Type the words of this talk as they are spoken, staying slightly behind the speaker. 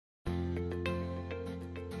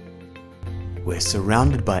We're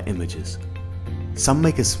surrounded by images. Some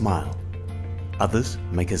make us smile, others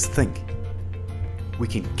make us think. We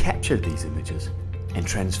can capture these images and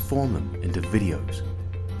transform them into videos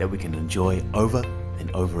that we can enjoy over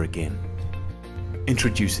and over again.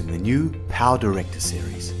 Introducing the new PowerDirector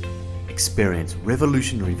series. Experience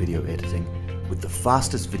revolutionary video editing with the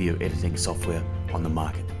fastest video editing software on the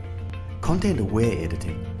market. Content-aware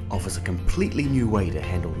editing offers a completely new way to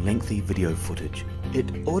handle lengthy video footage.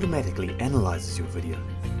 It automatically analyzes your video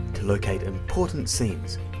to locate important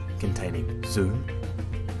scenes containing zoom,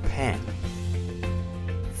 pan,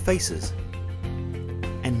 faces,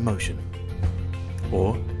 and motion.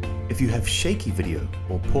 Or, if you have shaky video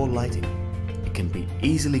or poor lighting, it can be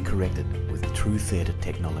easily corrected with True Theatre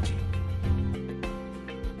technology.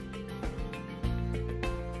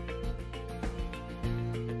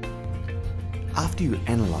 After you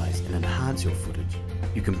analyze and enhance your footage,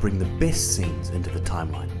 you can bring the best scenes into the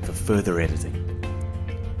timeline for further editing.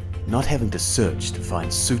 Not having to search to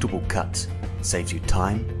find suitable cuts saves you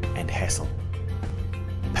time and hassle.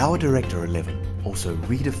 PowerDirector 11 also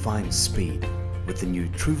redefines speed with the new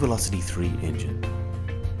TrueVelocity 3 engine.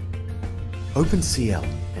 OpenCL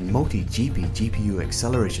and multi-GP GPU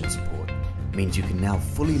acceleration support means you can now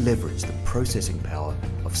fully leverage the processing power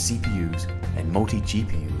of CPUs and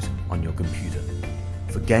multi-GPUs on your computer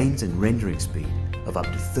for gains in rendering speed of up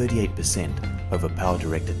to 38% over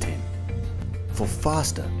PowerDirector 10. For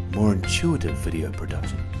faster, more intuitive video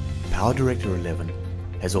production, PowerDirector 11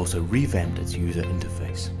 has also revamped its user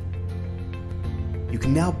interface. You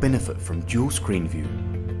can now benefit from dual screen view,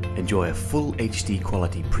 enjoy a full HD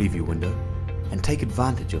quality preview window, and take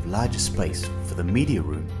advantage of larger space for the media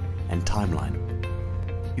room and timeline.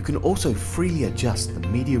 You can also freely adjust the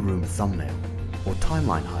media room thumbnail or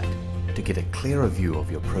timeline height to get a clearer view of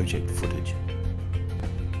your project footage.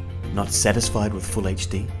 Not satisfied with full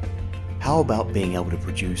HD? How about being able to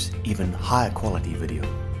produce even higher quality video?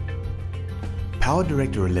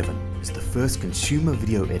 PowerDirector 11 is the first consumer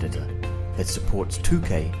video editor that supports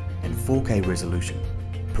 2K and 4K resolution,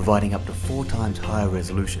 providing up to 4 times higher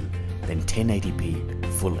resolution than 1080p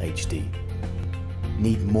Full HD.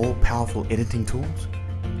 Need more powerful editing tools?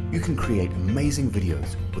 You can create amazing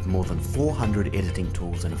videos with more than 400 editing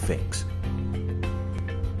tools and effects.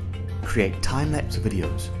 Create time-lapse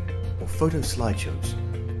videos or photo slideshows.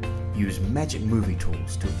 Use magic movie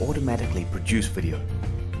tools to automatically produce video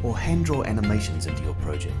or hand-draw animations into your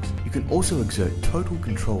projects. You can also exert total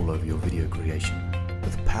control over your video creation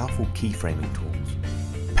with powerful keyframing tools.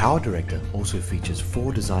 PowerDirector also features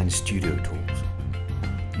 4 design studio tools.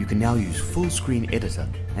 You can now use full screen editor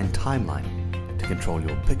and timeline to control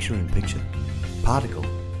your picture-in-picture, particle,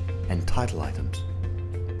 and title items,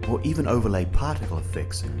 or even overlay particle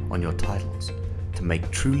effects on your titles to make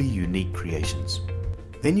truly unique creations.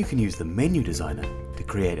 Then you can use the menu designer to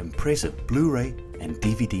create impressive Blu-ray and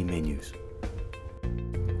DVD menus.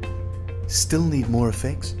 Still need more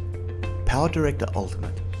effects? PowerDirector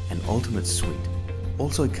Ultimate and Ultimate Suite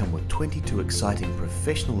also come with 22 exciting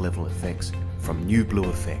professional level effects from New Blue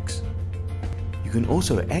Effects. You can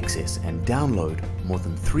also access and download more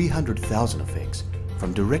than 300,000 effects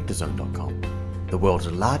from DirectorZone.com, the world's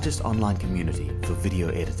largest online community for video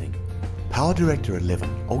editing. PowerDirector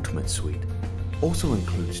 11 Ultimate Suite also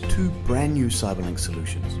includes 2 brand new CyberLink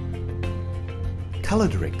solutions. Color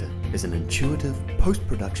Director is an intuitive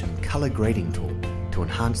post-production color grading tool to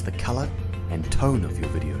enhance the color and tone of your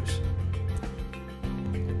videos.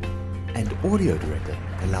 And Audio Director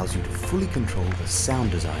allows you to fully control the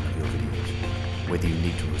sound design of your videos, whether you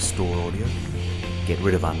need to restore audio, get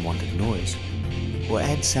rid of unwanted noise, or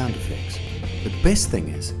add sound effects. The best thing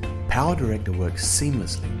is, PowerDirector works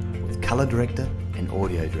seamlessly with Color Director and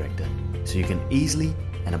Audio Director, so you can easily,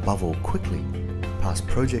 and above all quickly, pass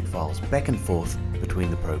project files back and forth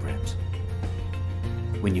between the programs.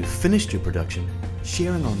 When you've finished your production,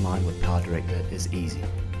 sharing online with PowerDirector is easy,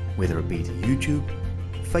 whether it be to YouTube,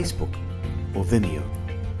 Facebook, or Vimeo,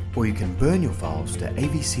 or you can burn your files to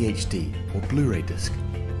AVC HD or Blu-ray disc.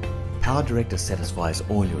 PowerDirector satisfies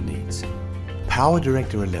all your needs.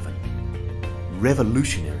 PowerDirector 11,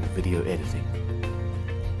 revolutionary video editing.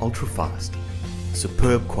 Ultra fast,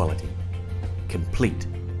 superb quality, complete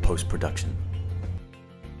post-production.